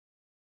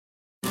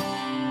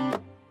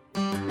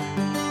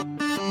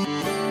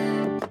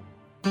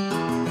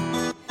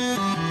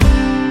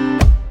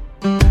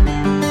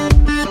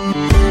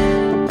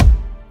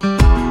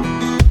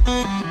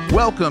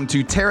Welcome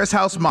to Terrace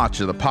House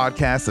Matcha, the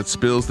podcast that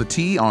spills the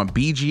tea on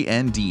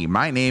BGND.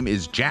 My name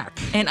is Jack.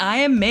 And I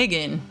am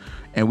Megan.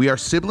 And we are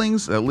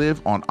siblings that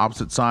live on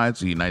opposite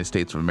sides of the United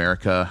States of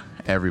America.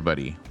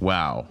 Everybody,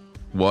 wow,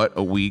 what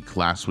a week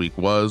last week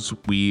was.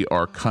 We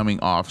are coming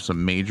off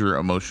some major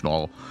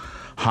emotional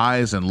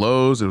highs and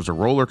lows. It was a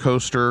roller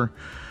coaster.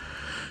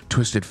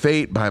 Twisted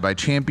Fate, Bye Bye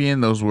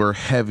Champion. Those were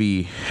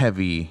heavy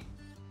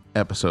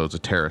episodes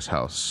of Terrace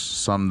House.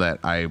 Some that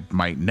I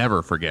might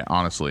never forget,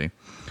 honestly.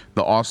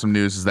 The awesome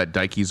news is that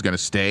Daikie's going to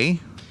stay.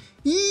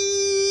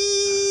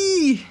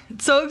 Yee!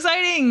 It's so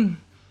exciting.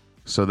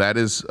 So that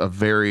is a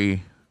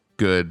very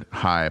good,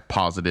 high,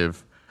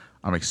 positive.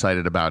 I'm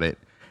excited about it.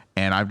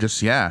 And I've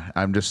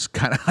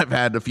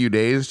had a few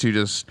days to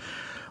just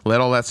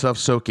let all that stuff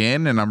soak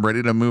in, and I'm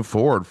ready to move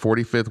forward.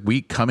 45th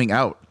week coming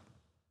out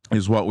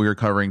is what we are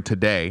covering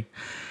today.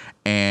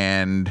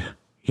 And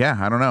yeah,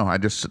 I don't know.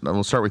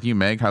 We'll start with you,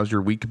 Meg. How's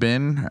your week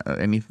been?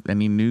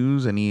 Any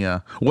news?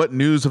 What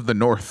news of the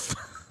North?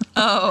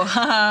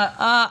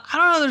 I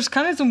don't know. There's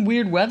kind of some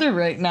weird weather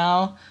right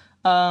now.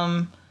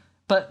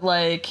 But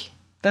like,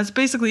 that's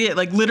basically it.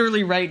 Like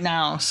literally right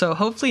now. So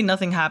hopefully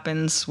nothing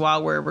happens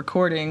while we're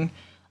recording.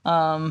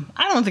 I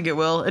don't think it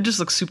will. It just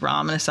looks super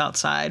ominous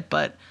outside,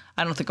 but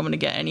I don't think I'm going to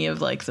get any of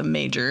like the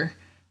major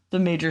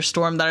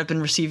storm that I've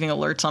been receiving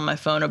alerts on my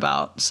phone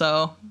about.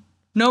 So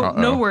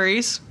no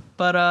worries.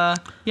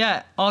 But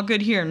yeah, all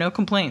good here. No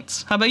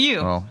complaints. How about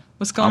you? Well,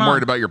 what's going on? I'm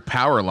worried about your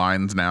power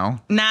lines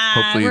now. Nah,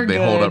 hopefully we're they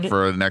good. hold up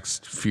for the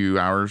next few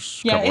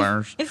hours, couple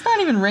hours. It's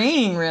not even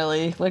raining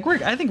really. Like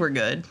I think we're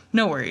good.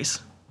 No worries.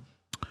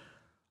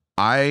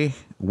 I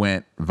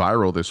went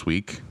viral this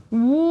week.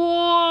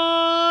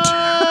 What?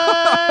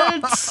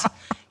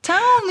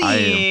 Tell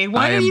me.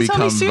 Why didn't you tell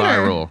me sooner?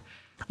 Viral.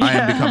 Yeah. I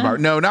am become viral.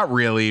 No, not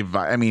really.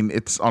 I mean,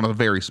 it's on a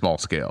very small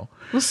scale.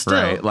 Well, still.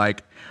 Right?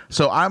 Like,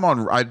 so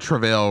I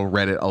travail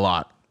Reddit a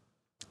lot,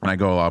 and I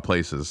go a lot of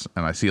places,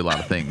 and I see a lot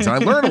of things, and I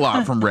learn a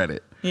lot from Reddit.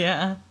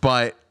 Yeah.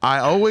 But I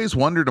always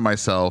wonder to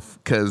myself,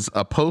 because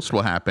a post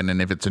will happen, and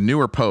if it's a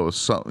newer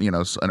post, so,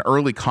 an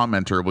early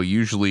commenter will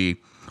usually,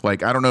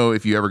 like, I don't know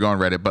if you ever go on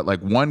Reddit, but like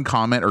one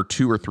comment or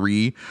two or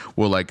three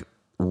will like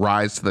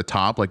rise to the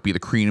top, like be the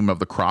cream of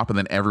the crop, and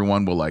then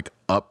everyone will like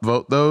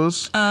upvote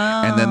those.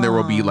 And then there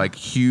will be like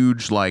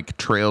huge like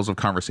trails of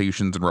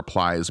conversations and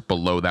replies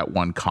below that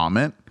one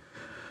comment.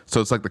 So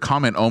it's like the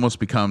comment almost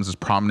becomes as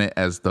prominent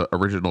as the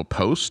original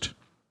post.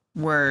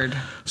 Word.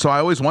 So I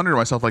always wonder to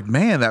myself, like,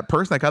 man, that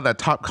person that got that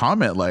top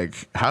comment,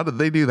 like, how did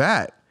they do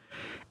that?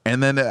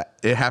 And then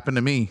it happened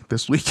to me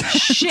this weekend.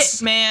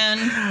 Shit,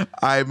 man.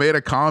 I made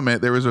a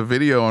comment. There was a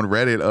video on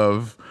Reddit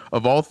of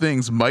all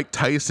things, Mike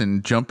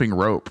Tyson jumping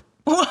rope.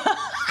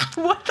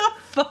 What the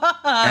fuck?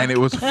 And it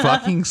was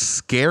fucking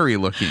scary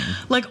looking.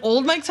 Like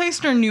old Mike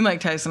Tyson or new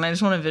Mike Tyson? I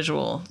just want a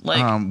visual.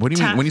 Like, what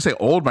do you mean when you say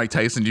old Mike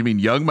Tyson? Do you mean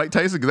young Mike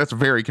Tyson? Because that's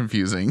very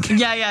confusing.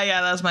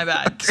 Yeah. That's my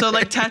bad. So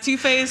like tattoo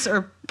face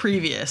or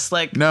previous?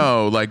 Like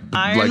no, like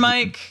Iron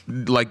Mike.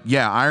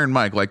 Iron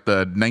Mike, like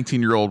the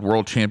 19-year-old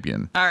world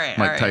champion. All right,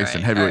 Mike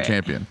Tyson, heavyweight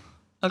champion.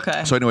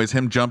 Okay. So, anyways,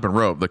 him jumping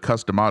rope, the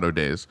Customato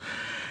days.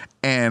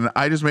 And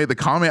I just made the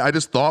comment. I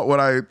just thought what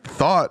I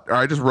thought, or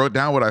I just wrote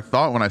down what I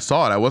thought when I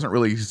saw it. I wasn't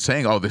really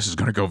saying, oh, this is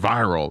going to go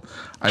viral.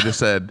 I just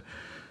said,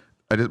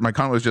 my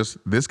comment was just,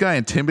 this guy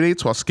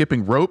intimidates while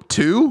skipping rope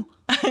too?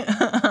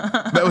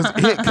 That was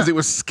it, because it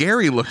was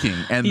scary looking.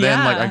 And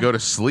then like I go to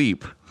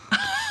sleep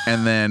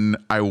and then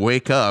I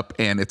wake up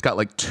and it's got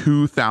like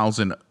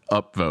 2,000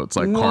 upvotes,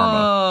 like Whoa.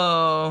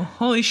 karma.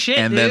 Holy shit,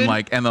 and dude. then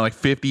like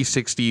 50,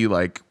 60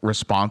 like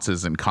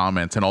responses and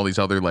comments and all these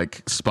other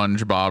like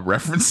SpongeBob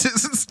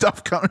references and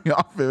stuff coming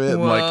off of it.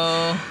 Whoa. And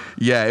like,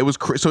 yeah, it was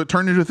so it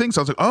turned into a thing.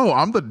 So I was like, oh,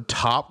 I'm the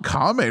top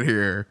comment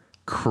here.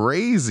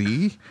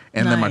 Crazy.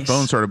 And then my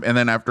phone started, and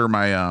then after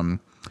my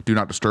do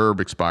not disturb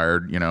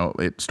expired,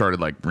 it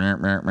started like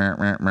I'm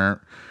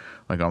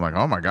like,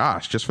 oh my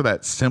gosh, just for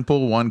that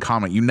simple one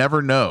comment. You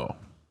never know.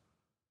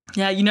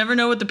 Yeah, you never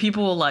know what the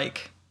people will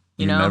like.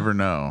 You know? Never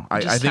know.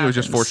 I think it was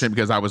just fortunate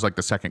because I was like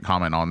the second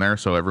comment on there.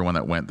 So everyone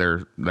that went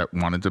there that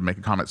wanted to make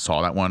a comment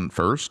saw that one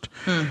first.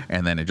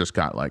 And then it just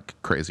got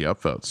like crazy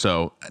upvotes.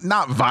 So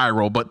not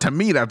viral, but to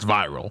me, that's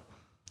viral.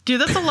 Dude,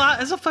 that's a lot.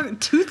 That's a fucking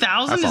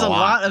 2,000 is a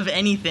lot of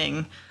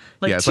anything.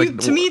 Like,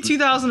 to me,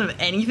 2,000 of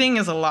anything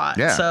is a lot.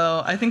 Yeah.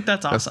 So I think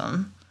that's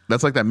awesome.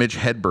 That's like that Mitch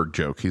Hedberg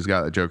joke. He's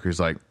got a joke. He's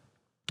like,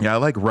 yeah, I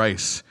like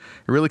rice.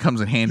 It really comes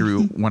in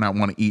handy when I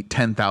want to eat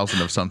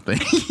 10,000 of something.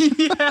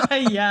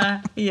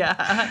 yeah.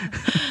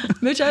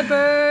 Mitch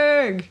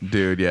Hedberg.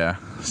 Dude, yeah.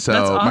 So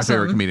that's awesome. My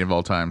favorite comedian of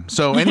all time.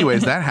 So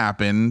anyways, that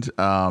happened.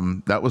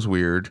 That was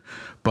weird.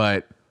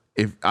 But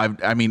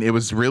I mean, it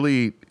was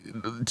really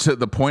to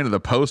the point of the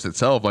post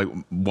itself, like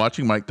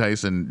watching Mike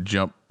Tyson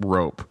jump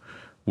rope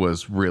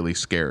was really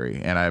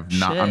scary. And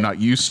I'm not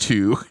used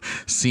to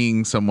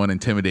seeing someone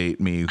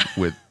intimidate me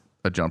with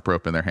a jump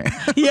rope in their hand.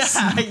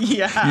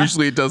 Yeah.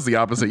 Usually it does the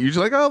opposite.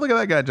 Usually like, oh, look at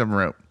that guy jumping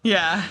rope.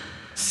 Yeah.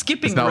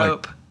 Skipping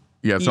rope.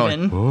 It's not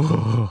like,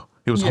 oh,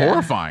 it was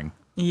horrifying.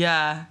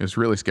 Yeah. It was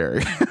really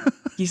scary.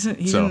 He's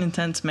an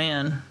intense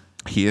man.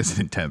 He is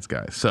an intense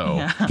guy. So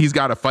Yeah. he's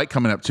got a fight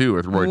coming up too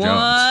with Roy Jones.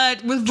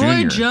 What? With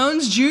Roy Jr..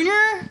 Jones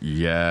Jr.?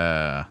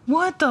 Yeah.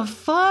 What the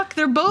fuck?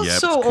 They're both Yep.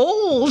 so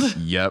old.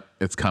 Yep.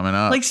 It's coming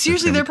up. Like, It's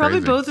seriously, gonna they're be probably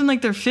crazy. both in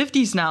like their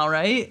 50s now,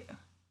 right?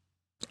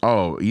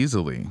 Oh,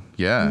 easily.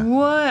 Yeah.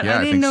 What? Yeah,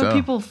 I didn't think know so.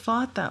 people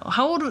thought that.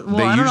 How old? Well,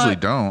 They I don't usually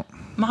know. don't.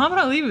 Muhammad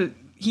Ali,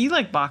 he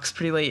like boxed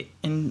pretty late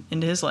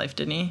into his life,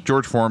 didn't he?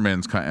 George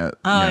Foreman's kind of,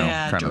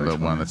 yeah, kind of George the one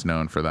Foreman. that's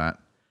known for that.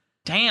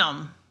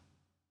 Damn.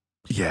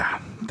 Yeah.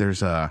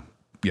 There's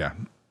yeah.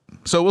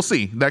 So we'll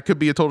see. That could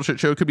be a total shit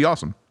show. It could be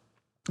awesome.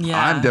 Yeah.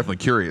 I'm definitely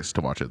curious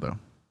to watch it though.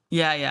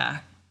 Yeah, yeah.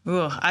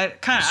 Ooh, I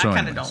kind So of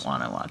anyways. don't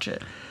want to watch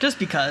it just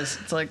because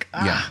it's like,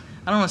 Yeah.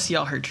 I don't want to see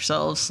y'all hurt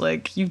yourselves.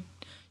 Like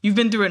you've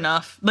been through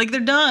enough. Like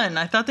they're done.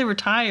 I thought they were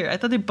tired. I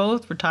thought they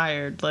both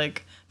retired.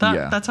 Like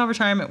that's how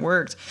retirement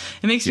works.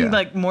 It makes me Yeah.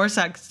 like more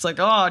sad. 'Cause it's like,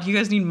 oh, do you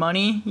guys need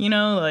money? You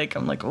know, like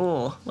I'm like,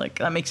 oh, like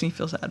that makes me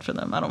feel sad for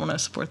them. I don't want to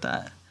support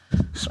that.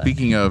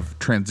 Speaking of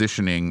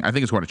transitioning, I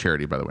think it's going to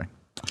charity, by the way.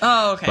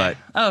 Oh, okay. But,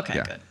 Okay,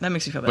 yeah. good. That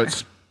makes me feel better. But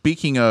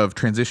speaking of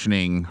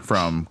transitioning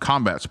from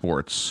combat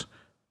sports,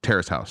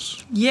 Terrace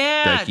House.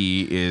 yeah.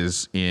 Becky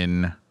is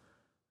in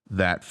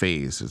that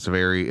phase. It's a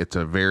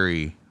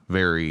very,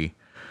 very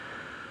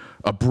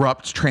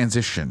abrupt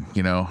transition,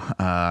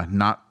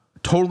 not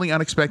totally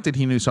unexpected.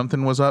 He knew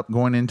something was up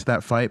going into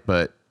that fight,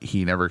 but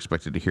he never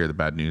expected to hear the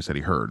bad news that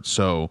he heard.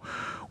 So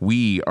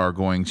we are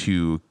going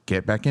to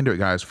get back into it,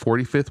 guys.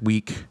 45th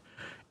week.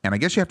 And I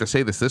guess you have to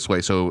say this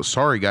way. So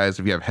sorry, guys,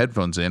 if you have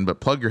headphones in, but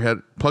plug your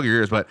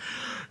ears. But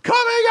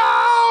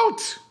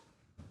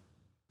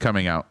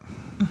coming out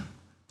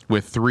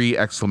with 3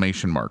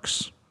 exclamation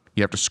marks.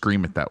 You have to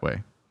scream it that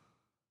way.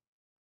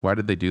 Why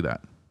did they do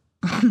that?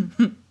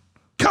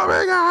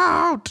 Coming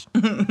out.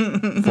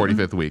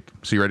 45th week.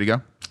 So you ready to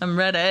go? I'm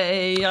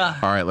ready. All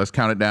right, let's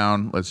count it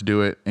down. Let's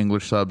do it.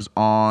 English subs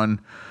on.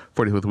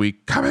 45th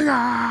week. Coming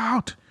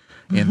out.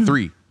 In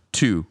 3,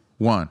 2,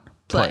 1,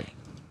 play.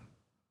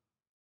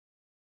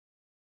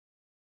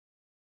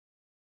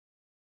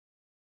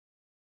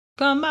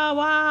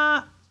 Konbanwa.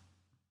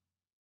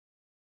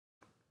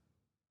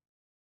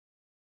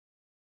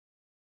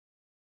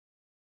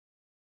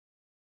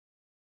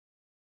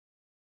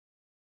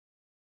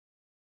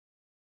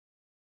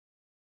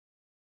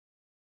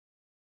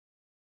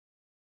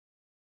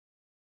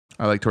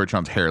 I like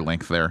Torchon's hair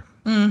length there.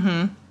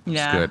 Yeah.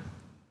 It's good.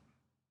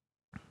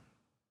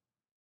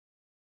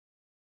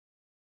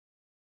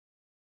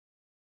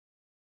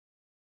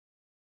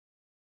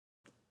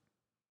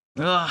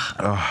 Ugh.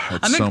 Oh,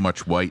 it's so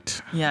much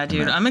white. Yeah,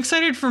 dude. I'm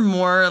excited for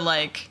more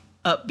like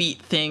upbeat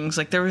things.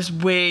 Like there was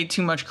way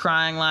too much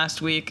crying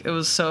last week. It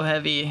was so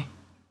heavy.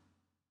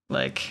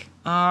 Like,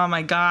 oh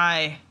my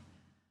guy.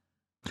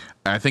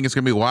 I think it's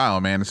going to be a while,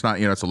 man. It's not,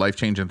 it's a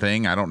life-changing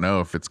thing. I don't know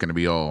if it's going to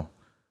be all...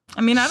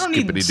 I mean, I don't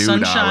need Skippity-doo-dah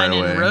sunshine right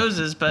and away.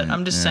 roses, but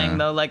I'm just saying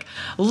though, like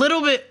a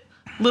little bit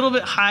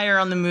higher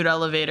on the mood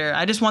elevator.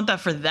 I just want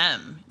that for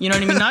them. You know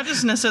what I mean? Not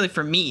just necessarily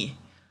for me.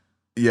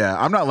 Yeah,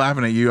 I'm not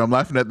laughing at you. I'm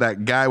laughing at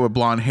that guy with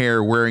blonde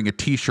hair wearing a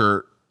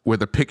T-shirt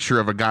with a picture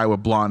of a guy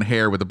with blonde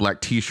hair with a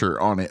black T-shirt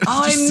on it.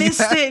 Oh, Did you I see missed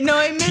that? it. No,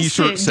 I missed it.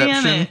 T-shirtception.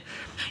 Damn it.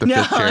 The No,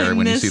 fifth chair I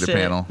when you see the missed it.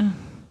 panel.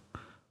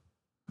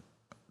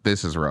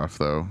 This is rough,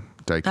 though.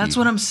 Dikey. That's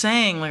what I'm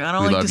saying. Like, I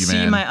don't We like love to you, see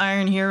man. my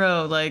Iron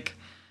Hero. Like,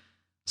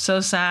 so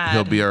sad.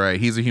 He'll be all right.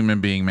 He's a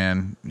human being,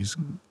 man. He's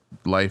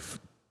life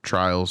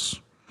trials.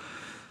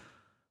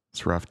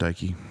 It's rough,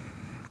 Dikey.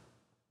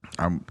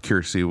 I'm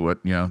curious to see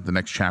what, the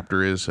next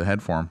chapter is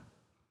ahead for him.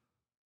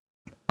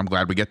 I'm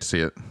glad we get to see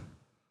it.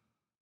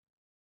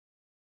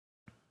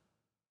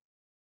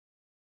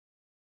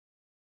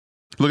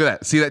 Look at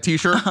that. See that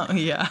T-shirt? Oh,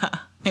 yeah.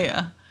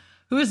 Yeah.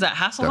 Who is that?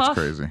 Hasselhoff? That's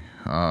crazy.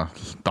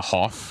 The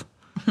Hoff.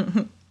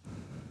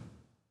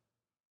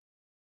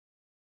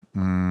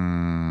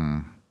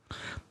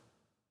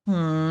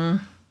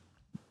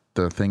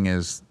 The thing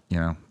is,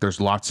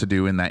 there's lots to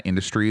do in that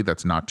industry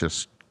that's not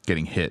just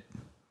getting hit.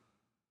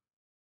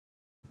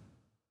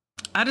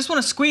 I just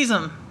want to squeeze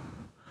him.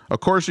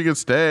 Of course you could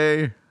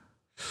stay.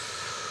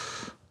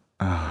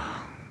 Oh,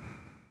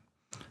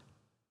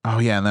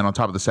 yeah, and then on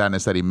top of the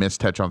sadness that he missed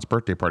Tetchon's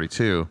birthday party,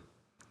 too.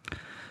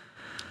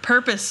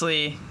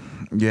 Purposely.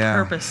 Yeah.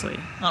 Purposely.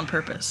 On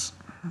purpose.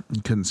 He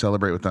couldn't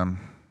celebrate with them.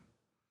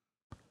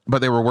 But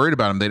they were worried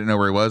about him. They didn't know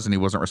where he was, and he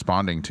wasn't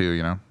responding,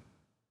 too,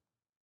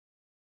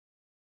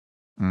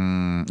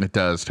 It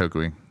does,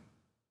 Tokui.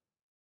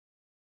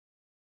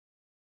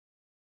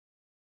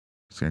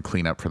 He's going to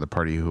clean up for the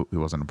party he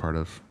wasn't a part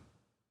of.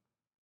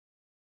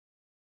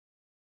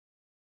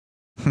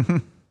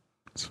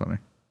 It's funny.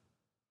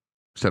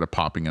 Instead of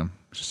popping them,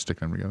 just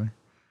sticking them together.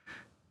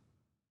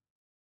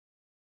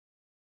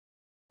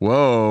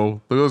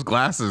 Whoa, look at those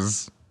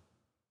glasses.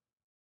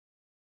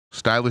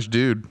 Stylish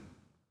dude.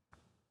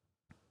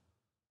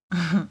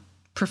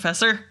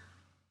 Professor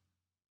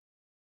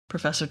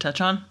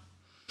Techon.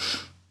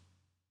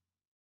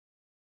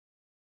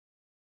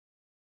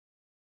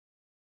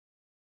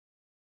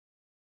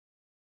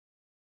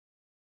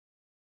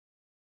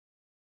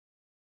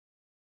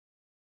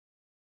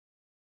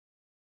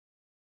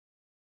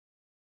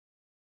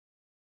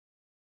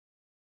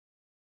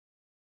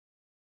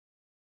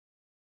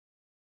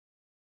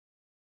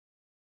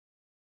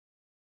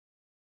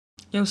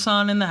 Yo,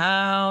 son in the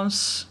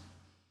house.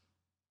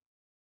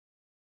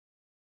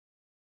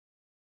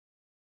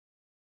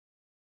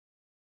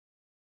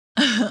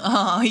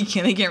 Oh,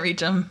 they can't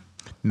reach him.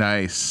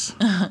 Nice.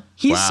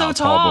 He's Wow, so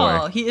tall.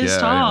 boy. He is yeah,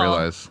 tall. I didn't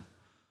realize.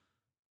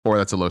 Or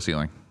that's a low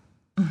ceiling.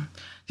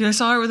 Dude, I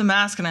saw her with a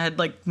mask and I had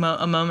like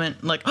a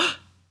moment like,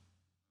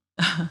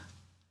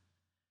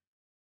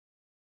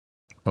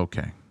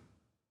 Okay.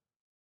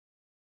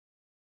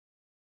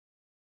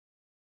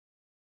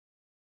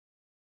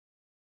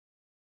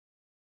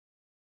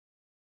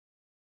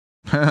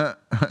 I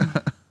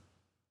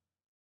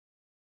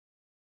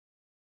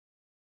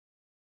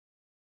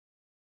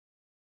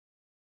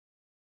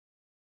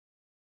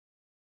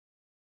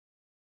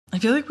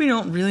feel like we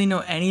don't really know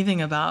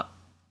anything about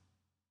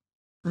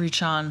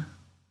Richan.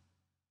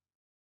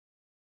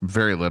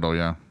 Very little,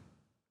 yeah.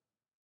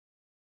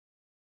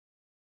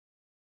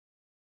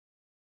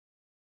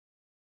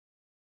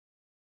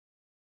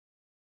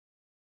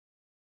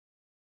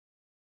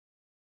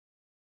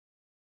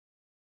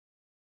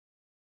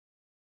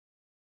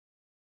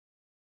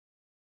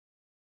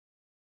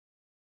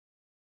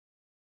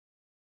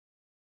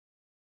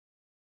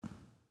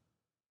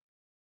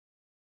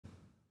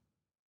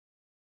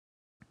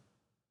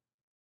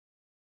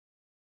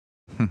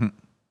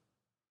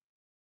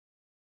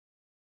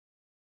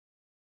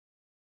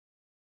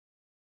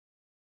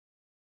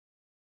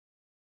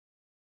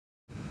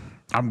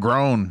 I'm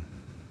grown.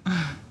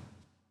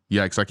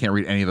 Yikes, I can't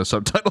read any of the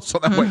subtitles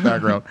on that white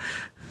background.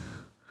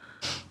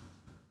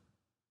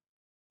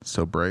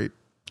 So bright.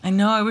 I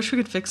know, I wish we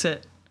could fix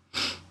it.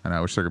 And I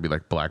wish there could be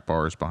like black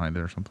bars behind it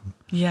or something.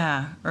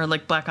 Yeah, or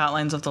like black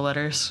outlines of the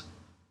letters.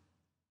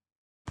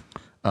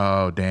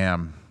 Oh,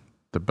 damn.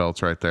 The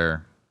belt's right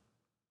there.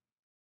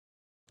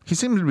 He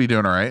seems to be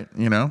doing all right,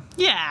 you know?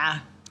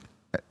 Yeah.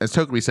 As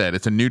Tokubi said,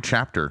 it's a new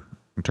chapter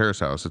in Terrace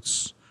House.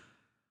 It's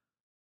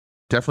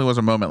definitely was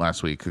a moment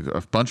last week.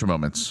 A bunch of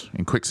moments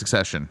in quick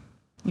succession.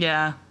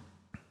 Yeah.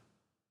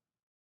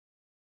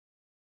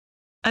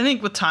 I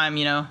think with time,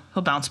 you know,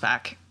 he'll bounce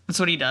back. That's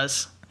what he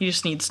does. He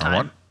just needs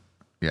time.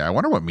 I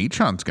wonder what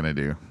Michan's going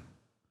to do.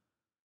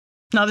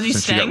 Now that he's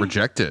since staying? she got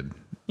rejected.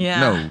 Yeah.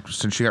 No,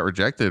 since she got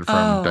rejected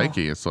from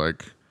Daiki, it's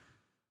like,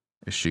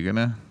 is she going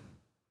to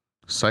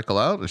cycle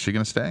out? Is she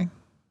going to stay?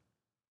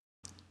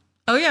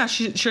 Oh, yeah.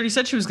 She already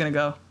said she was going to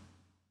go.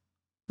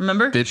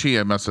 Remember? Did she?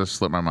 It must have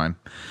slipped my mind.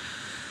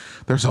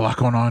 There's a lot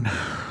going on.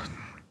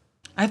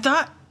 I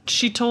thought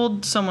she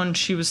told someone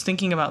she was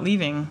thinking about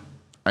leaving.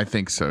 I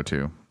think so,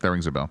 too. That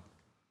rings a bell.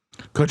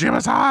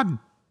 Kojima-san!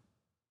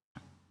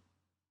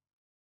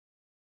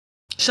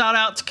 Shout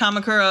out to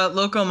Kamakura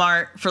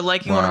Locomart for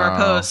liking one of our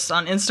posts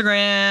on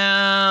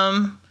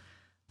Instagram.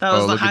 That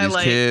was the look highlight.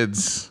 At these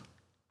kids.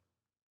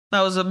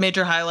 That was a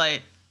major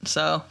highlight.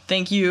 So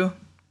thank you,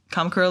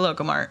 Kamakura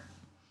Locomart.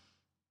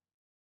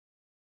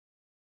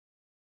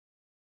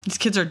 These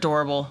kids are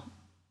adorable.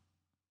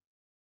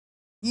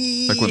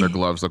 Like when their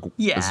gloves look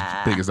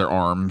as big as their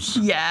arms.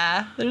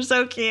 Yeah, they're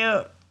so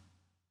cute.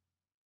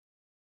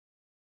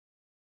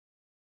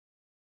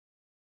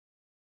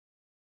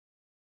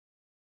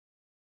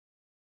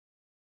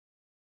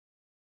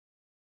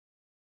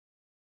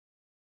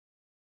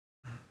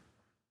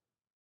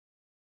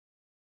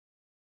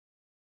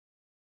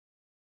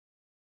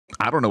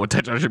 I don't know what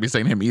Tetra should be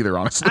saying to him either,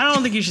 honestly. I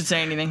don't think you should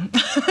say anything.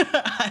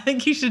 I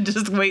think you should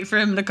just wait for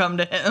him to come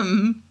to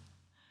him.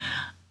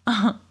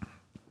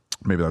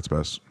 Maybe that's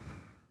best.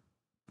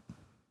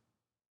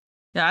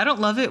 Yeah, I don't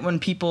love it when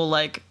people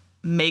like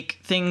make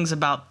things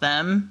about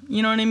them.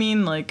 You know what I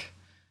mean? Like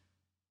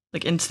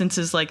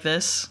instances like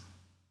this.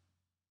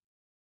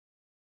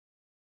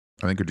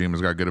 I think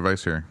Kojima's got good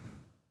advice here.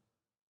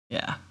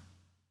 Yeah.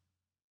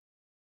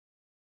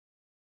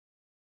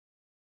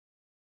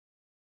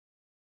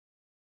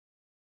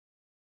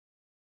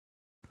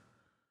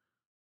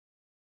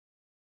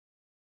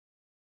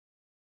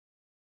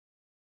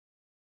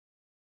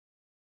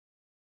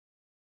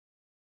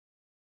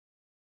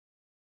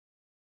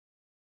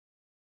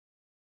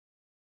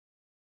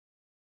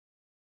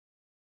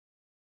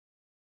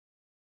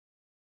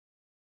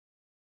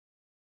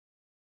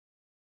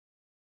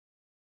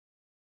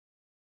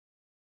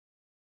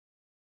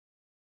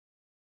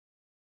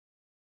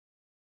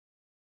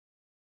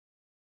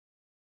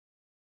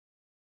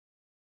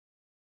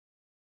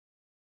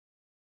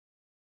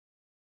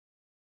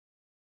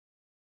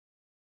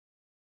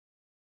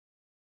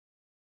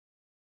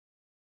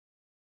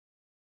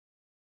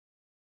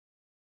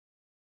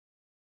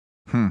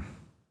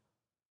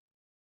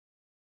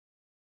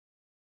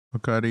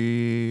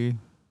 Hikari.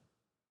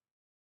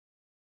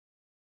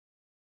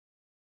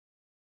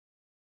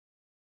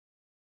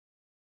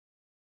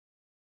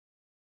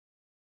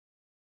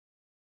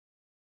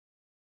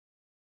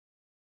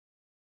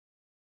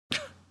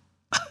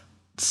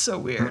 It's so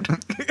weird.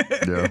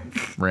 Yeah.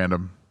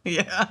 Random.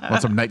 Yeah.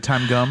 Want some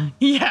nighttime gum?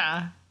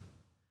 Yeah.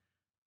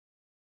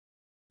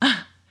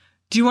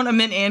 Do you want a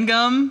mint and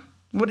gum?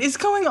 What is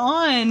going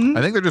on?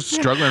 I think they're just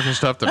struggling for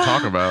stuff to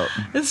talk about.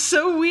 It's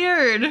so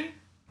weird.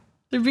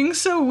 They're being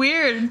so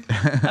weird.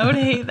 I would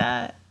hate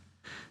that.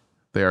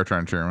 They are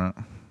trying to cheer him out.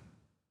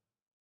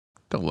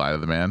 Don't lie to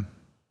the man.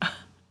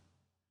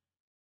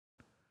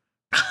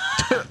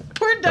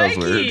 Poor That was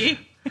weird. Dikey.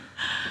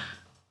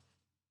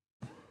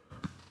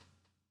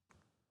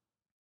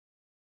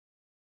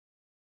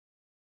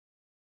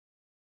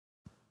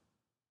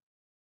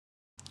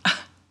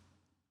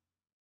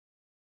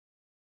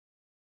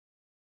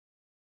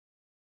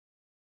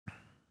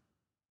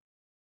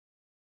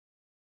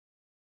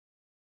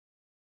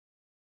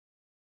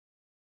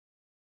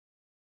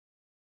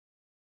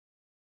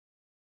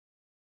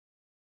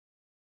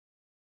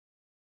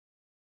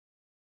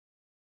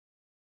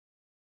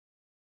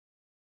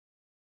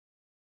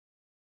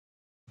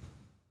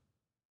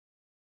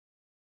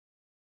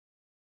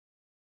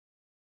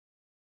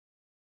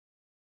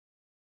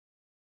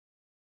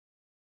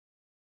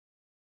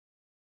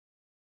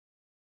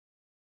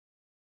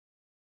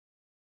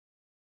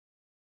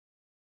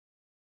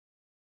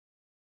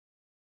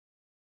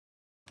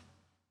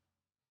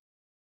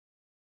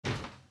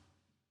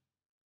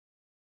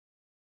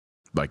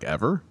 Like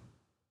ever?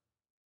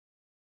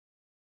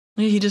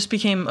 He just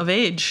became of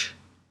age.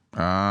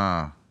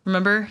 Ah.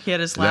 Remember? He had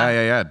his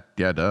lab.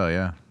 Yeah, duh,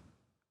 yeah.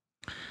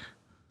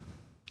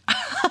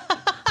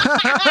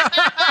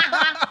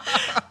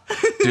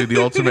 Dude,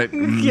 the ultimate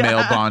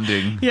male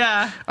bonding.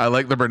 Yeah. I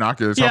like the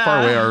binoculars. How far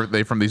Yeah. away are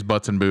they from these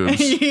butts and boobs?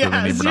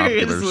 Yeah, need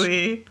binoculars.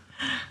 seriously.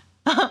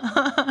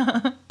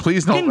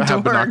 Please don't Fucking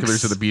have dorks.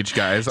 binoculars at the beach,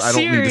 guys. I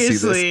don't need to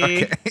see this.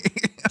 Okay.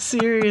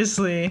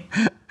 Seriously.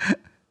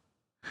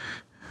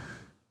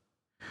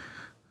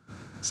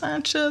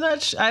 Sancha,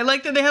 I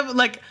like that they have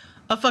like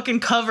a fucking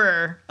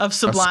cover of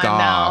Sublime ska.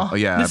 now.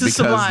 Yeah, this is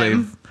because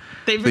Sublime.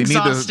 They've they need to-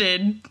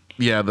 exhausted.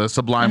 Yeah, the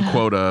Sublime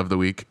quota of the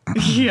week.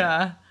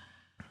 Yeah.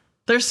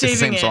 They're saving It's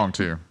the same it. song,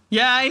 too.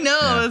 Yeah, I know.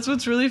 Yeah. That's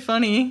what's really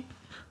funny.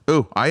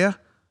 Oh, Aya?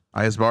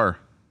 Aya's bar.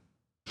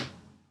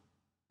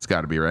 It's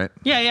got to be, right?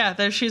 Yeah.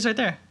 There she is right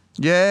there.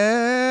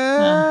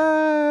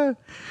 Yeah.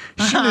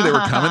 She knew they were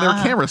coming. There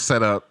were cameras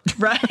set up.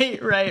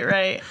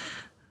 Right.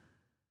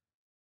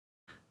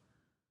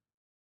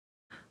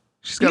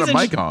 She's got a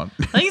mic on.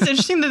 I think it's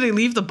interesting that they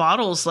leave the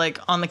bottles like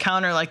on the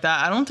counter like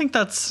that. I don't think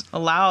that's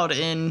allowed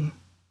in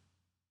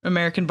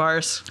American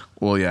bars.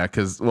 Well, yeah,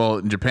 because,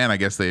 in Japan, I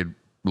guess they're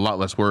a lot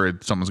less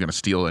worried someone's going to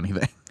steal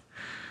anything.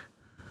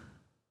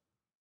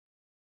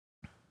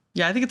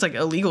 Yeah, I think it's like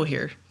illegal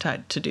here to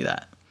do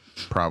that.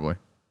 Probably.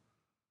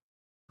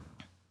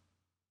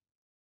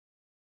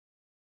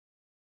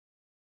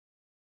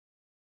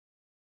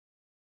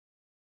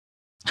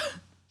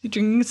 You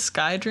drinking a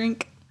Sky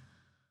drink?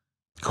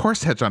 Of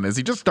course Hedgehog is.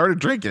 He just started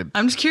drinking.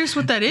 I'm just curious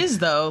what that is,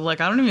 though. Like,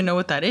 I don't even know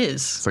what that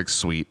is. It's like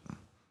sweet.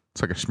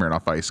 It's like a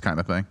Smirnoff Ice kind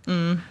of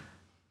thing.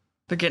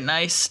 They're getting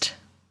iced.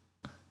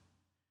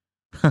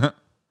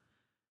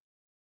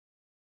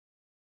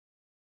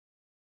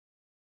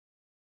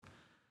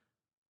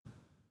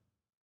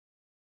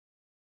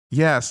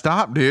 Yeah,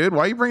 stop, dude.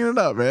 Why are you bringing it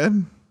up,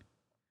 man?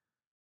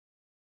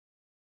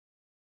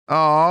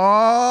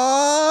 Oh.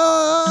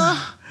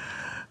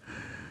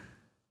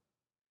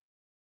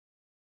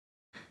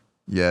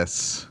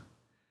 Yes.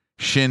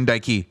 Shin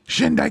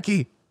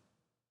Daiki.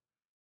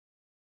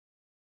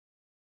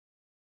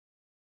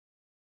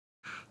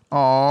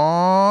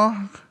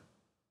 Aww.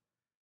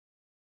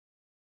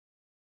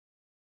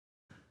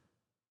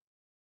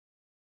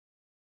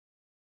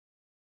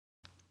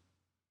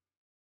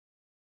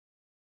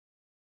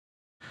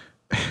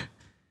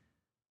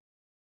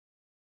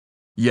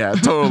 Yeah,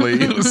 totally.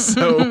 It was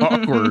so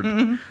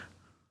awkward.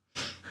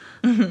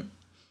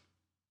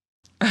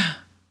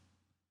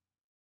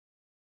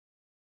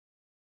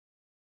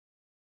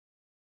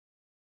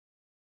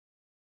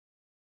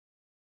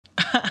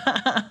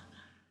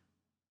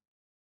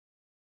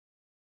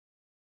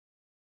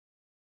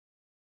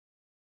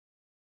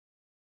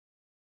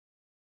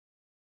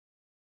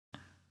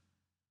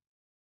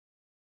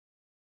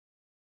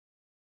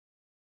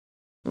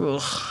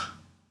 Ugh.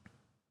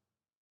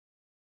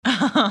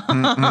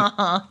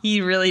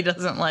 He really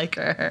doesn't like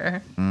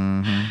her.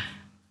 Mm-hmm.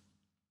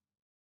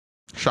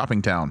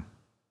 Shopping town.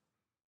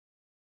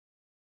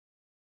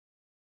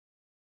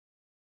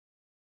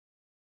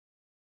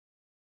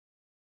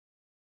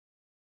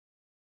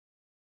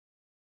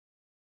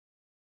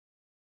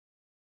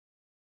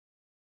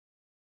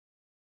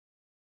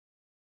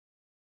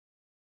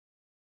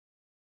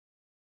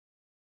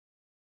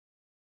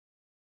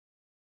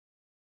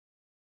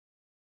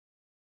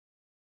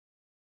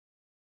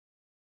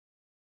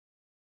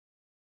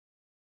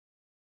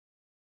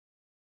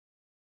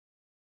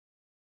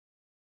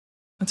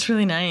 That's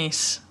really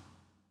nice.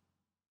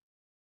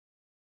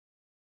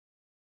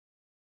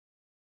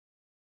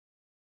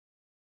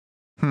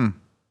 But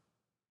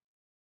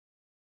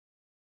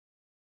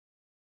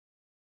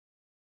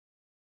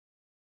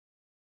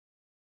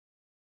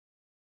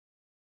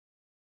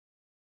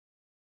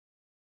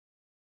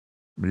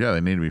yeah,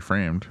 they need to be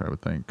framed, I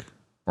would think.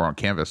 Or on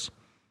canvas.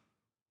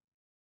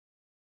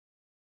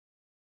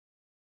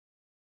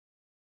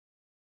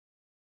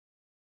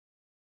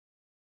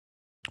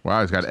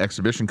 Wow, he's got an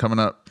exhibition coming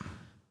up.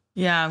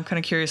 Yeah, I'm kind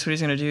of curious what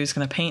he's gonna do. He's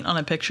gonna paint on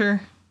a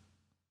picture.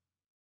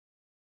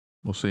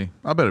 We'll see.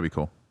 I bet it'd be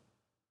cool.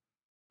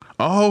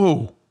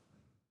 Oh,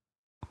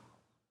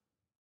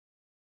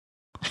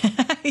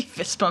 He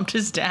fist bumped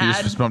his he dad.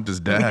 just fist bumped his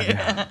dad.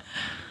 Yeah.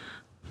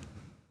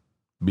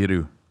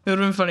 Biru. It would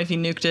have been funny if he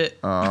nuked it.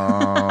 Oh,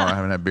 I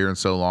haven't had beer in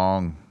so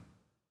long.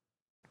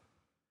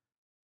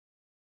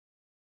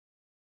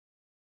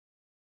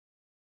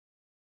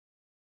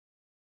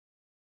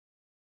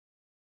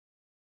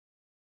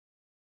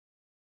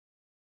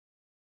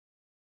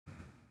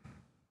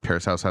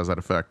 Terrace House has that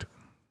effect.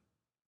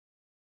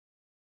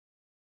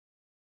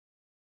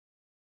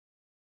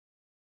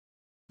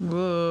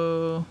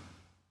 Whoa.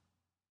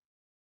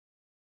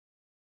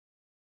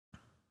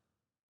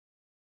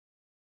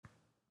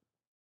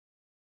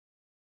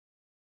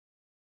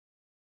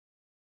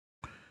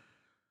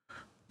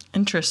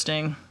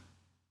 Interesting.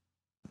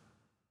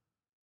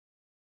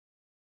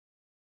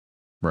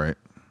 Right.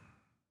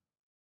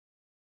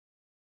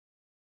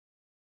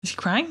 Is he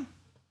crying?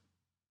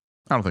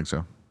 I don't think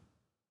so.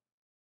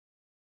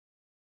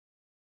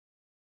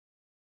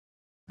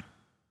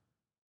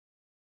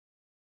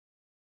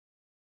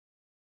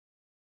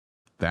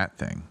 That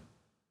thing.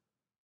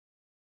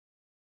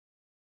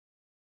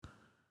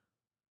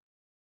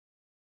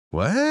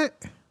 What?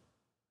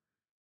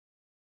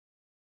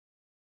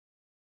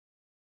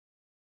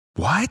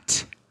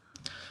 What?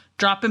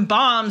 Dropping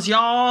bombs,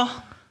 y'all.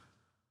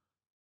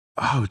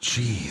 Oh,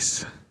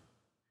 jeez.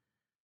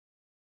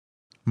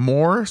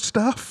 More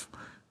stuff?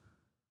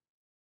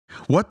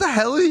 What the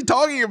hell is he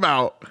talking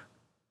about?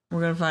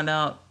 We're gonna find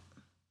out.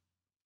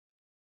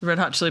 The Red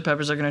Hot Chili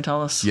Peppers are gonna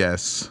tell us.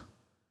 Yes.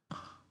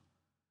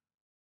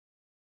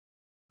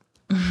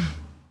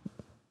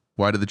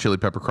 Why did the chili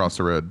pepper cross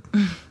the road?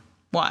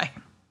 Why?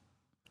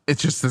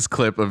 It's just this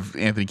clip of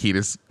Anthony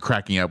Kiedis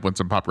cracking up when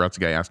some paparazzi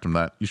guy asked him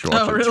that. You should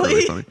watch Oh, it. It's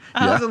really? funny.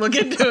 I'll have to look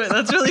into it.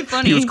 That's really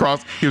funny. He was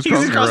crossing across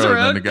the the road, and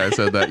then road? the guy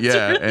said that. Yeah,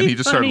 That's and he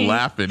just started really funny.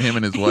 laughing. Him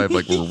and his wife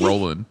like were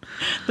rolling.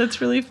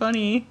 That's really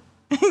funny.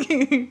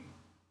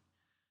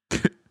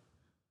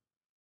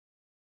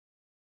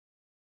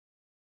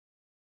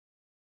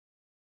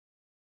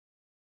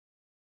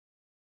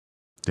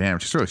 Damn,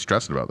 she's really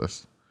stressed about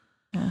this.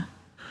 Yeah.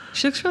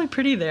 She looks really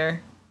pretty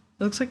there.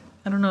 It looks like,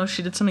 I don't know,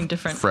 she did something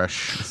different.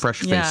 Fresh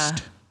faced. Yeah.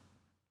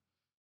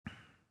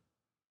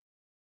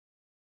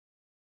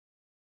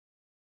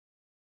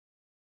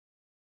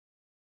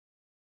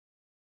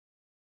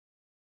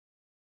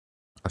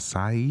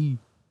 Acai.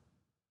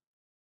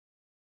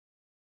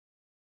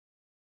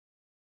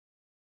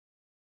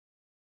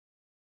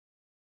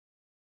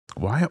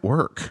 Why at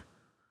work?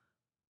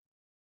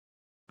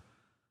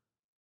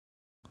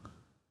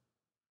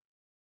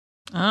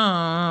 I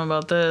don't know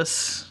about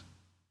this. Why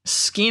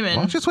Scheming.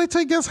 don't you just wait till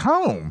he gets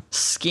home?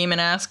 Scheming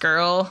ass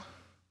girl.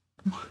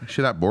 Is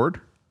she that bored?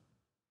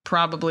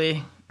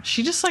 Probably.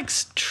 She just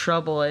likes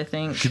trouble, I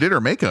think. She did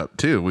her makeup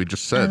too. We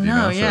just said, I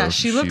know, you know. yeah, So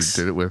she looks-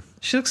 did it with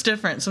She looks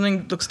different.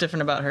 Something looks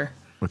different about her.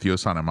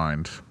 Yosan in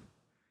mind.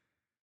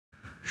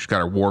 She's got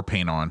her war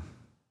paint on.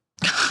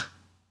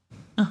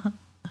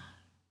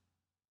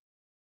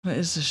 What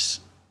is this?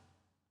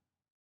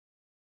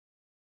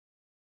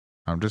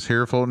 I'm just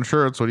here folding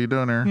shirts. What are you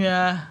doing here?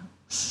 Yeah.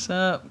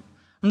 Sup?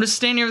 I'm just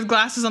standing here with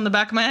glasses on the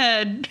back of my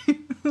head.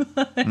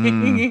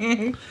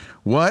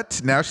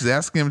 What? Now she's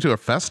asking him to a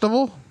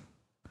festival?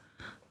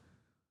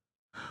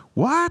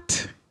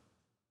 What?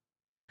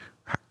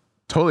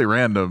 Totally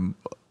random.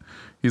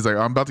 He's like,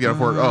 I'm about to get off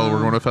work. Oh, we're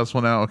going to a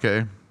festival now?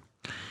 Okay.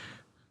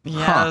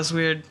 Yeah, Huh. that was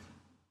weird.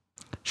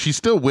 She's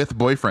still with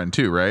boyfriend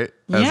too, right?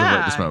 As of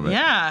right this moment.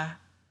 Yeah.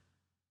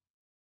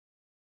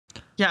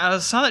 Yeah, I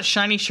saw that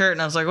shiny shirt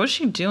and I was like, what's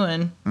she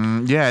doing?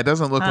 Yeah, it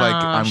doesn't look like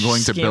Oh, I'm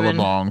going to scheming.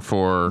 Billabong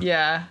for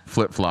Yeah.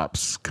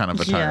 flip-flops kind of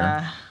attire.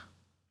 Yeah.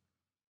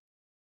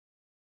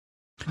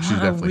 She's What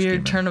a definitely weird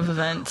scheming. turn of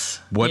events.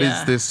 What is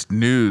Yeah. this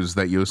news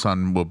that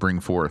Yosan will bring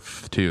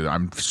forth too?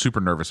 I'm super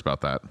nervous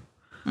about that.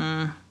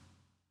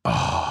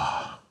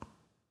 Oh,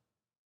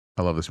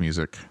 I love this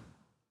music.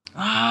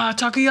 Ah,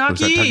 Was that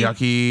takoyaki.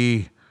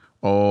 takoyaki?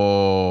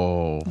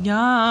 Oh,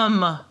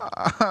 Yum.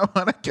 I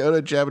want to go to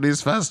a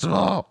Japanese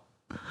festival.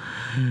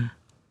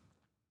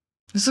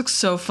 This looks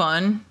so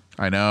fun.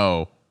 I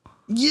know.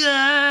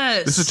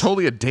 Yes. This is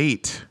totally a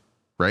date,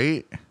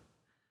 right?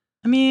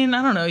 I mean,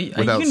 I don't know. You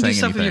Without can do saying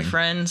stuff with your anything.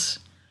 friends.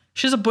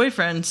 She has a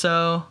boyfriend,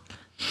 so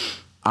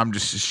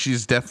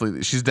She's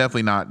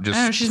definitely not just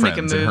I know she's friends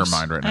making moves in her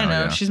mind right now. I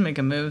know yeah. she's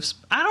making moves.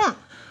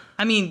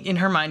 I mean, in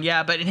her mind,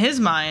 yeah, but in his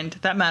mind,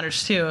 that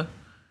matters too.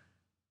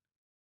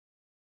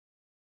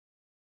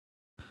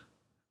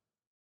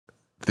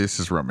 This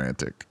is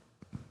romantic.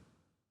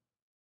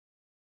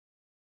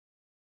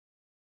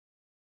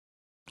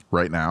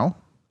 Right now?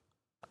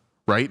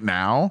 Right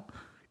now?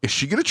 Is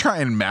she gonna try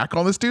and mac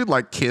on this dude?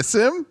 Like kiss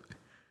him?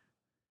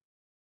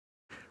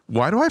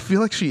 Why do I feel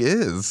like she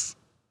is?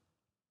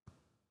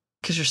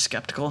 Because you're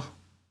skeptical.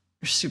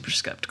 You're super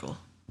skeptical.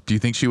 Do you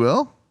think she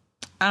will?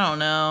 I don't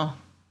know.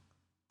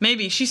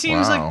 Maybe. She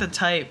seems Wow. like the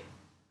type.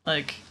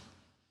 Like,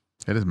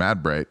 It is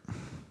mad bright.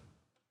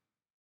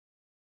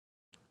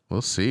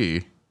 We'll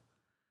see.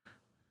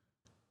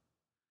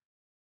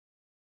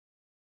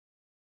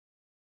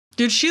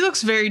 Dude, she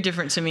looks very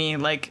different to me.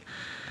 Like,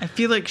 I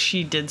feel like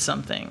she did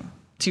something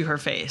to her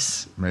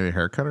face. Maybe a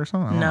haircut or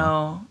something? I don't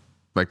know. No.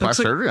 Like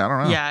plastic surgery? I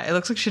don't know. Yeah, it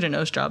looks like she had a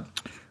nose job.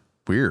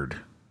 Weird.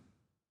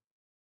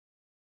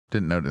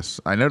 Didn't notice.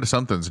 I noticed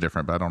something's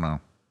different, but I don't know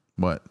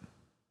what.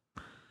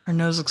 Her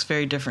nose looks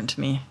very different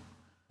to me.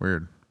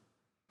 Weird.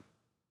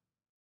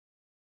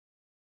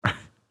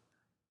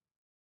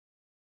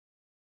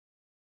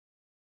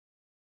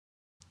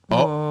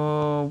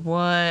 Oh,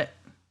 what?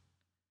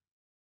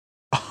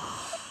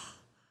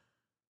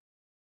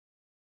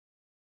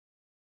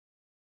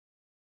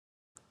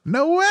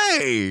 No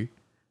way.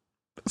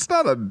 That's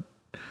not a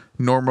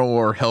normal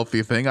or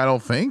healthy thing, I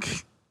don't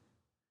think.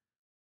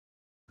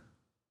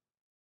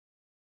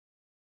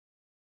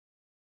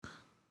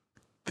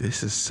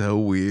 This is so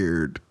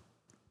weird.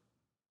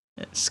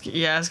 It's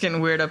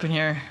getting weird up in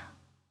here.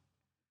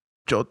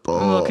 Choto.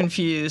 I'm a little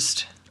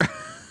confused.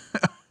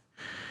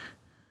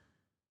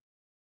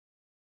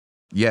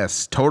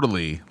 Yes,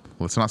 totally.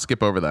 Let's not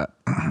skip over that.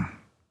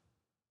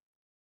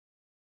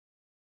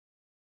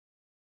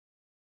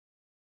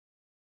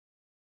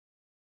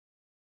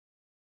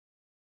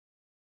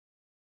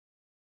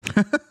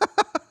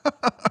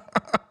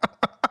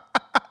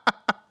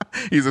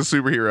 He's a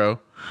superhero.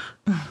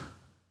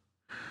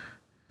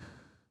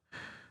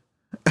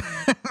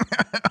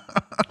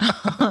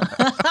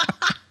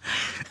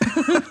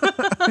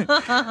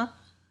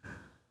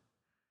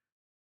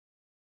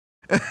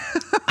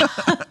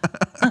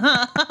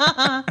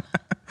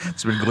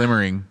 It's been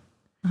glimmering.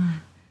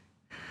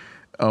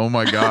 Oh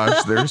my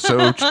gosh, they're so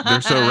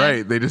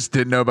right. They just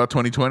didn't know about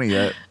 2020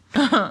 yet.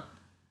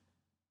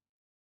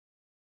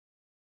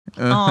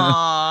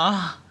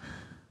 Aww.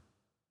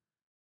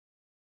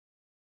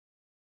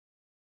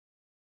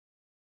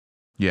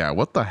 Yeah,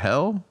 what the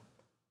hell?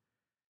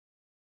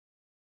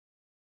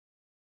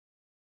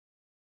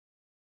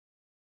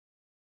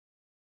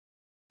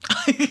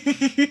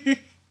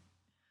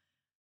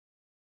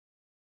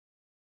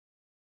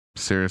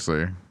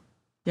 Seriously.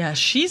 Yeah,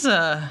 she's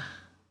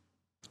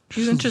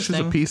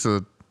interesting. She's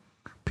a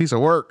piece of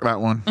work,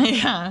 that one.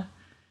 Yeah.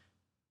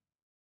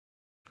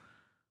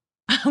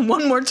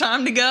 One more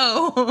time to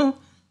go.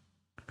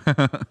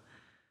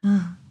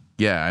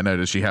 Yeah, I know.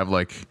 Does she have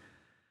like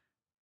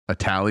a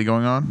tally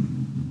going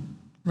on?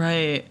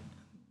 Right.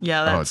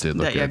 Yeah, that good.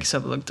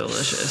 yakisoba looked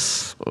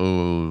delicious.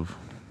 Oh,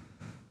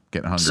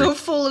 getting hungry. So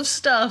full of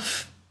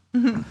stuff.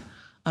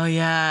 Oh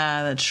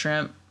yeah, that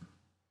shrimp.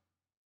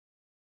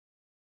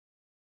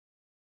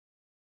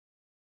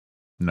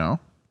 No.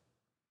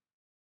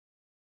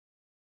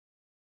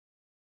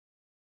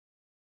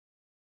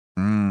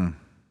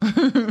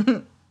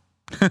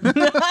 It's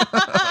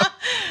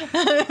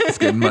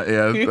getting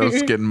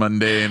that's getting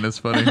mundane. It's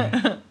funny.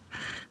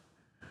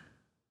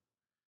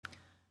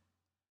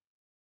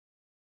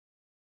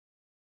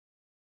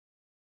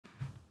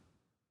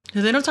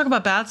 They don't talk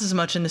about baths as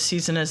much in the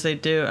season as they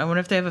do. I wonder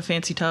if they have a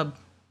fancy tub.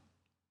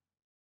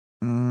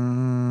 I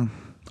don't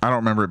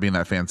remember it being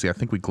that fancy. I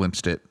think we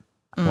glimpsed it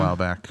a while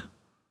back.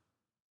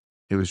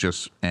 It was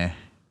just eh.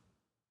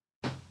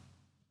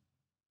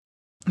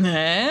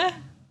 Eh?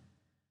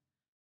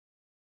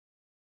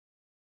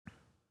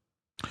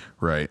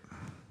 Right.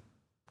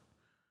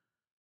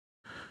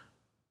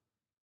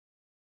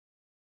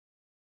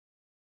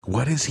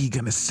 What is he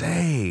gonna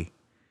say?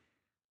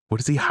 What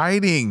is he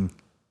hiding?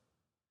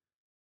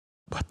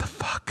 What the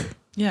fuck?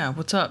 Yeah,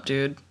 what's up,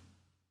 dude?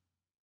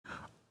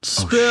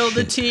 Spill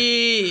the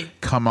tea.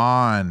 Come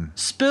on.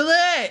 Spill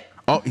it.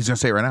 Oh, he's gonna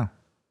say it right now.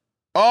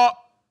 Oh.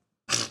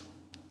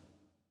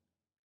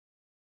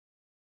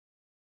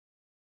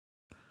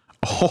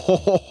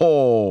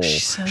 Oh,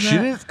 she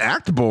didn't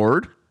act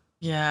bored.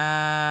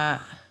 Yeah.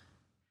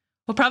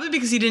 Well, probably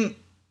because he didn't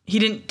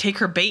take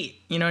her bait.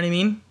 You know what I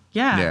mean?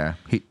 Yeah. Yeah.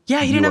 He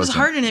didn't have his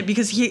heart in it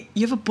because you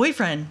have a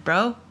boyfriend,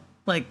 bro.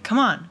 Like, come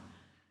on.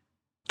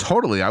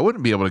 Totally. I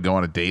wouldn't be able to go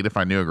on a date if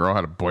I knew a girl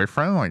had a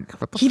boyfriend. Like,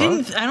 what the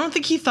fuck? I don't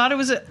think he thought it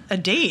was a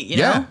date, you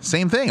know?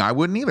 Same thing. I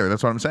wouldn't either.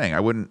 That's what I'm saying.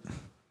 It wouldn't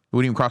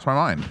even cross my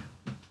mind.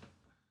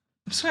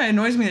 That's why it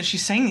annoys me that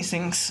she's saying these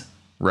things.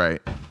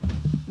 Right.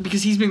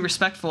 Because he's being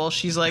respectful.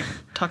 She's like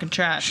talking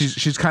trash.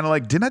 She's kind of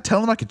like, didn't I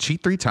tell him I could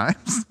cheat 3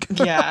 times?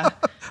 Yeah.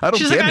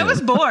 She's like, I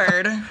was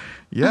bored.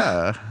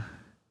 Yeah.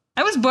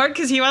 I was bored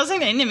because he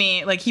wasn't into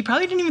me. Like, he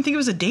probably didn't even think it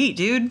was a date,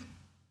 dude.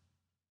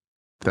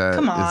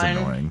 Come on. Is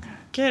annoying.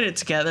 Get it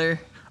together.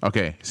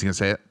 Okay. Is he going to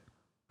say it?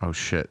 Oh,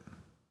 shit.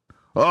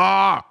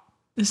 Ah!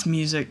 This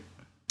music.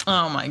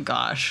 Oh, my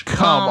gosh.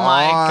 Come on. Oh,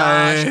 my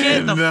gosh.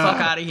 Get the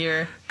fuck out of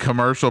here.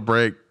 Commercial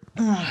break.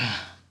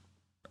 Oh,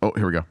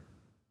 here we go.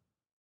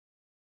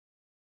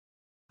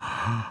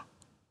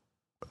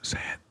 Say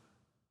it.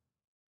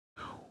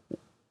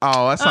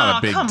 Oh, that's not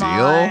a big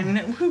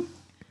deal.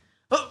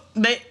 Oh,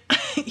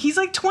 he's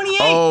like 28.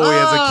 Oh, he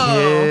has a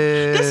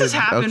kid. This has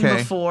happened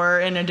before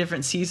in a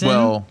different season.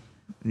 Well,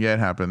 yeah, it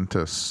happened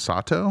to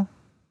Sato.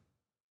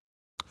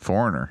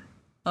 Foreigner.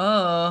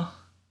 Oh.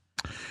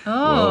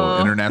 Oh,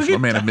 Whoa, international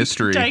man of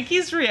mystery.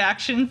 Daiki's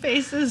reaction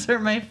faces are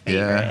my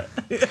favorite.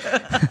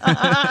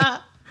 Yeah.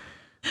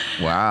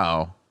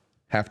 Wow.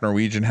 Half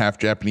Norwegian, half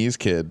Japanese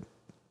kid.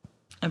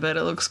 I bet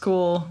it looks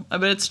cool. I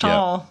bet it's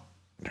tall.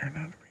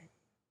 Yep.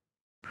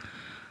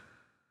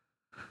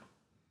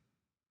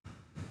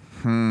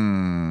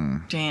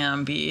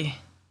 Damn, B.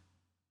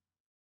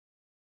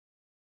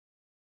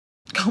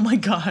 Oh my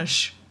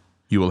gosh.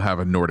 You will have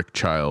a Nordic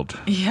child.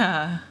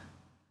 Yeah.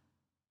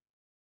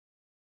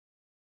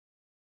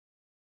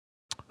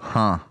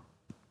 Huh.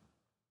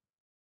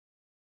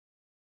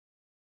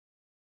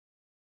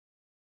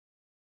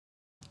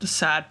 It's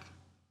sad.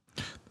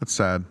 That's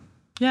sad.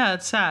 Yeah,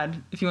 it's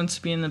sad if he wants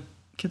to be in the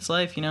kid's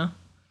life, you know?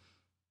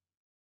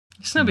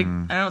 It's no big...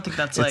 I don't think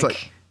that's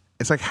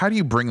It's like, how do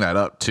you bring that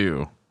up,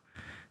 too?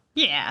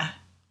 Yeah.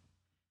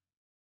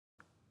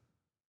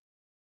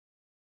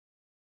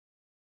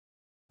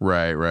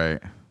 Right.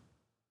 Right.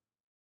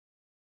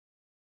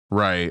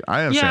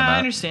 I understand that. I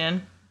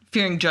understand.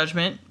 Fearing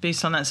judgment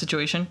based on that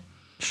situation.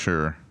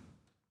 Sure.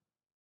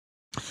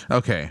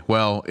 Okay.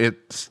 Well,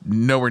 it's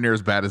nowhere near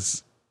as bad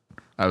as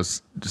I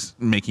was just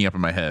making up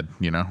in my head,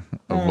 you know,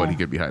 of what he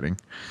could be hiding.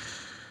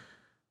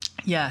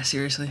 Yeah,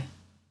 seriously.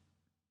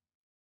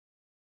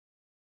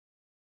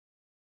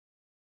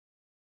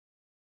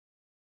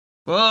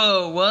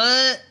 Whoa,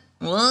 what?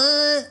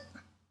 What?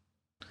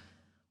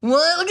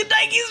 Look at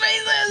Daiki's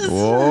faces!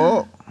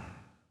 Whoa.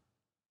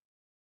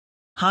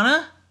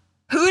 Hana?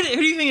 Who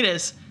do you think it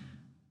is?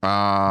 Who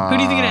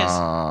do you think it is?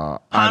 I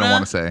Hana? don't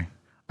want to say.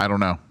 I don't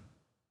know.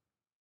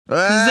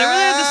 Because they were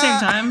there at the same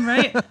time,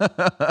 right?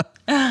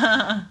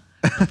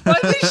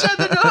 Why'd they shut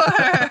the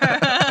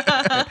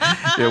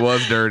door? It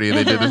was dirty.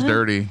 They did this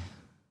dirty.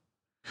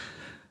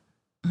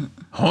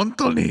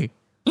 Hontoni.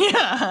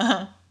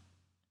 Yeah.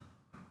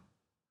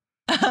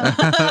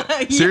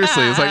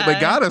 Seriously, it's like they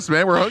got us,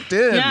 man. We're hooked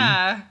in.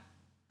 Yeah.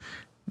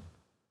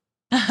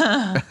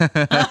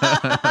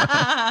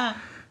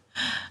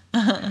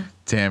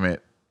 Damn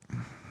it.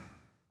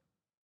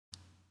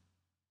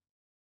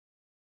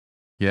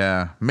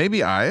 Yeah,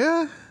 maybe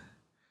Aya?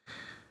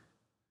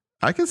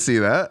 I can see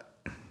that.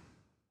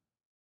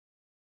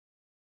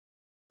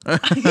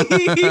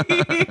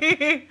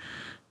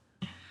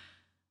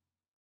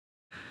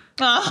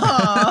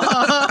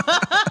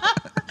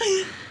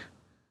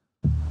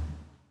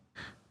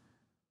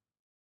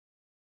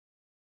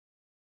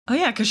 Oh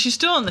yeah, because she's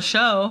still on the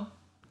show.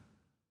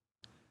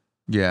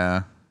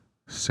 Yeah.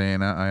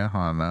 Sena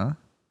Ayahana.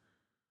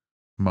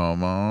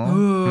 Momo.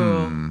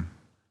 Ooh.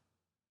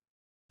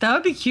 That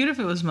would be cute if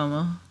it was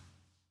Momo.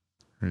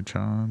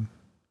 Richon.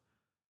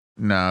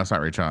 No, it's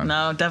not Richon.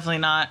 No, definitely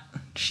not.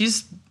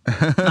 She's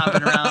not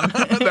been around.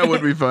 That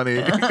would be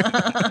funny.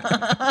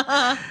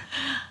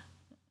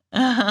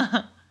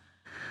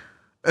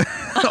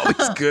 All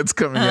these goods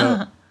coming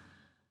out.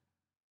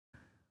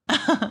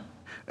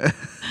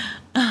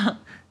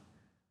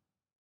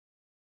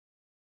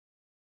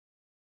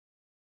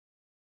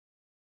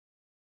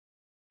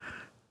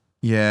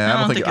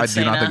 Yeah, I do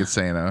not think it's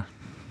Sana.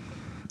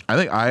 I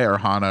think Aya or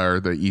Hana are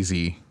the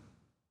easy.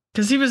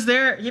 Because he was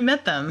there, he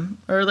met them.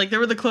 Or like they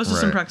were the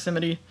closest in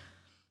proximity.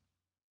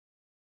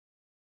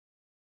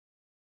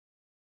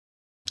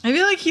 I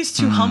feel like he's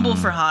too humble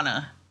for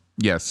Hana.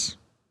 Yes.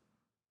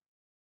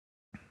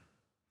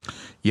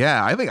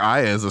 Yeah, I think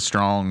Aya is a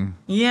strong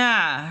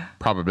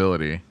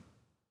probability.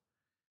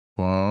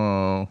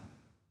 Whoa.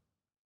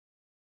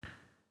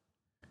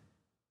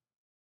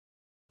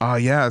 Oh,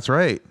 yeah, that's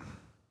right.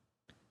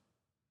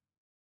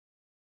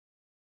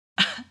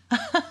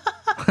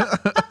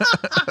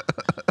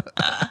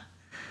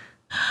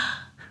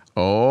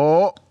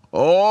 Oh.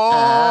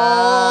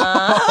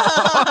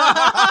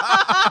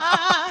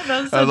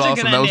 That was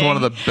awesome. That was one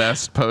of the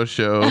best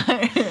post-show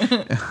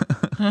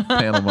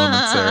panel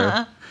moments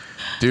there.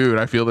 Dude,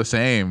 I feel the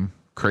same.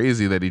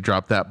 Crazy that he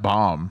dropped that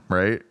bomb,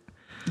 right?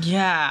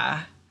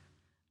 Yeah.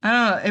 I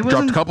don't know. It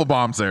dropped a couple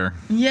bombs there.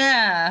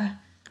 Yeah.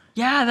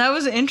 Yeah, that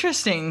was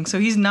interesting. So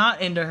he's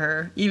not into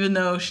her, even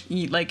though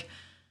she, like...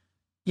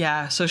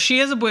 Yeah, so she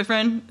has a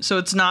boyfriend, so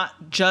it's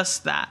not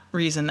just that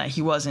reason that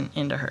he wasn't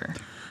into her.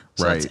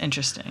 So that's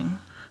interesting.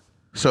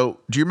 So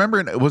do you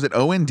remember, was it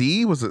OND?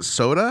 Was it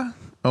Soda?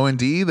 OND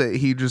that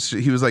he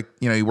was like,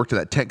 you know, he worked at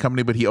that tech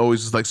company, but he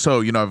always was like,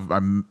 so, you know,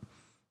 I'm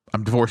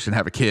divorced and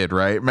have a kid,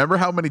 right? Remember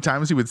how many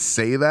times he would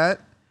say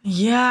that?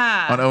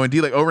 Yeah. On OND,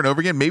 like over and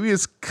over again. Maybe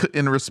it's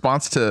in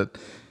response to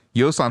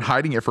Yosan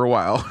hiding it for a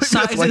while.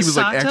 That's why he was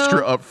like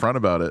extra upfront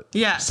about it.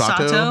 Yeah,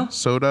 Sato?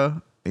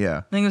 Soda? Yeah.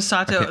 I think it was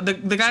Sato.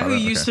 The guy who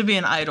used to be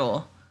an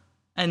idol.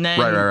 And then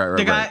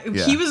the guy,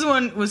 he was the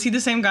one, was he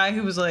the same guy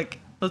who was like,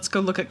 let's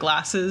go look at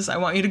glasses. I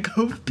want you to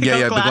go pick up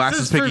the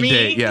glasses picking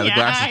date. Yeah, the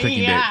glasses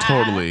picking date.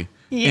 Totally.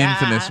 Yeah.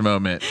 Infamous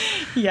moment.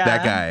 Yeah.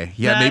 That guy.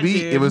 Yeah,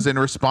 maybe it was in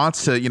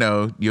response to, you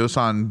know,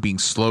 Yosan being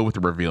slow with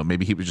the reveal.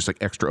 Maybe he was just like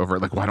extra over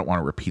it. Like, well, I don't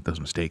want to repeat those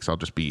mistakes. I'll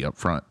just be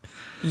upfront.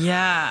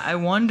 Yeah, I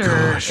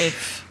wonder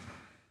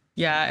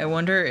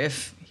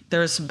if there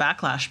was some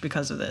backlash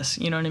because of this.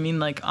 You know what I mean?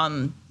 Like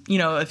you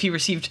know, if he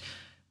received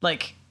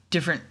like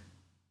different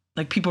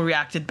like people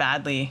reacted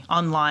badly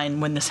online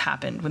when this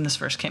happened, when this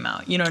first came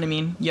out. You know what I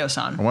mean?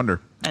 Yosan. I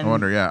wonder.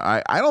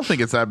 Yeah. I don't think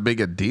it's that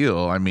big a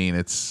deal. I mean,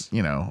 it's,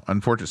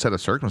 unfortunate set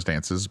of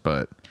circumstances,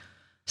 but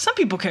some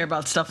people care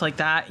about stuff like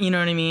that. You know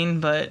what I mean?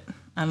 But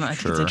I don't know. I think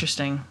Sure. it's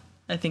interesting.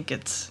 I think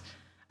it's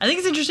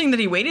interesting that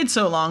he waited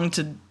so long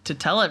to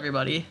tell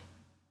everybody.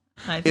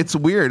 it's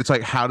weird. It's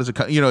like, how does it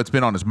come? It's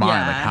been on his mind.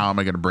 Yeah. Like, how am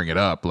I going to bring it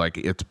up? Like,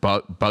 it's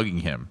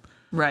bugging him.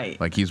 Right.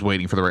 Like, he's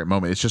waiting for the right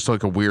moment. It's just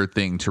like a weird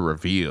thing to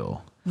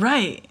reveal.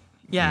 Right.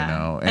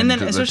 Yeah. And then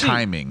the especially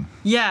timing.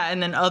 Yeah,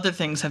 and then other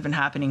things have been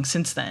happening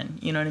since then.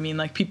 You know what I mean?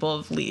 Like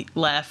people have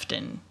left,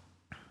 and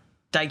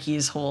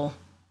Daikie's whole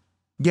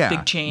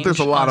big change. There's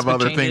a lot of big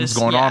other changes. things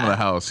going on in Yeah. the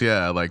house.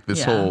 Yeah, like this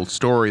Yeah. whole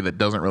story that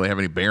doesn't really have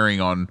any bearing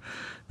on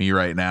me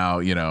right now,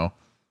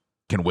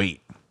 can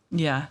wait.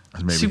 Yeah.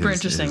 Is maybe Super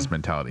his interesting.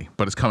 mentality.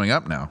 But it's coming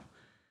up now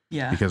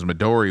Yeah. because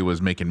Midori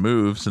was making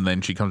moves, and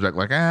then she comes back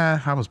like,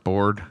 I was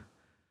bored.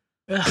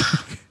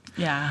 Ugh.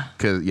 Yeah.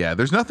 Because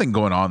there's nothing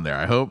going on there.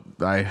 I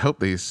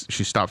hope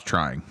she stops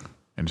trying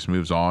and just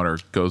moves on or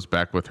goes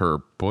back with her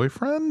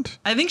boyfriend.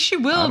 I think she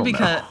will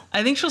because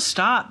I think she'll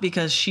stop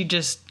because she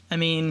just, I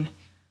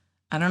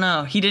don't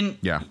know. He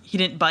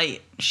didn't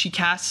bite. She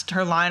cast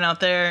her line out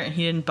there and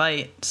he didn't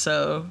bite.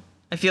 So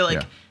I feel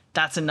like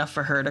that's enough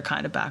for her to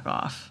kind of back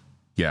off.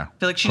 Yeah. I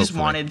feel like she just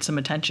wanted some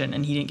attention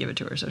and he didn't give it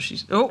to her. So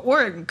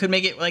or it could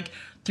make it like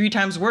 3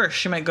 times worse.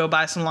 She might go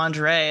buy some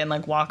lingerie and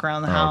like walk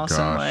around the house and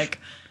gosh. like,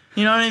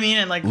 you know what I mean?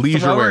 And like Leisure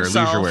throw wear.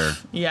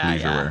 herself. Yeah.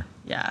 Leisure wear.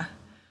 Yeah.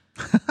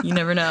 You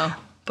never know.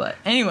 But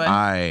anyway.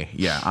 I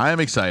am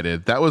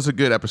excited. That was a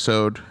good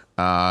episode.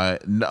 A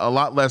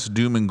lot less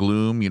doom and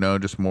gloom,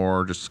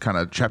 just kind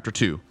of chapter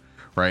 2,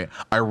 right?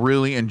 I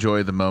really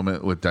enjoyed the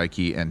moment with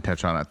Daikie and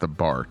Techon at the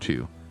bar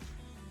too,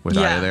 with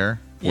Aya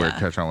there, where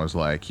Techon was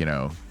like,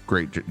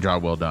 great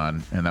job, well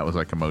done, and that was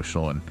like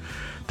emotional, and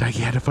Daikie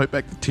had to fight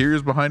back the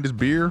tears behind his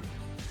beer.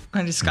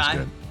 Behind his sky.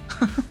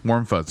 Good.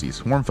 Warm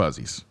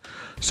fuzzies.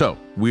 So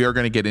we are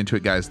going to get into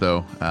it, guys,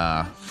 though.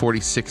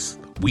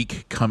 46th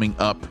week coming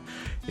up.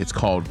 It's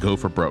called Go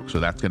for Broke. So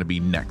that's going to be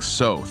next.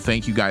 So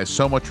thank you guys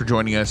so much for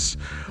joining us.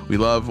 We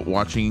love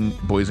watching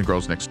Boys and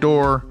Girls Next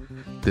Door.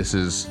 This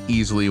is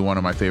easily one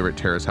of my favorite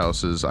Terrace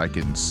houses. I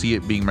can see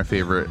it being my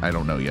favorite. I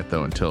don't know yet,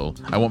 though,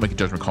 I won't make a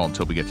judgment call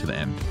until we get to the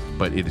end.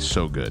 But it is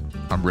so good.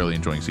 I'm really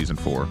enjoying season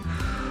 4.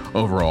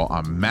 Overall,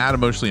 I'm mad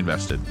emotionally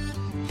invested.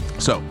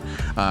 So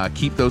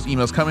keep those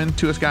emails coming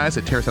to us, guys,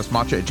 at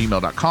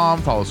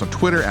terracehousematcha@gmail.com. Follow us on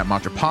Twitter at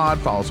matchapod.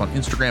 Follow us on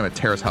Instagram at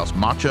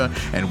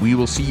terracehousematcha. And we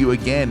will see you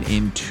again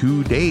in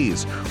 2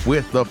 days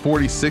with the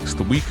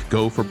 46th week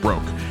Go for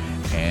Broke.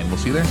 And we'll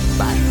see you there.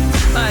 Bye.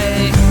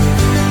 Bye.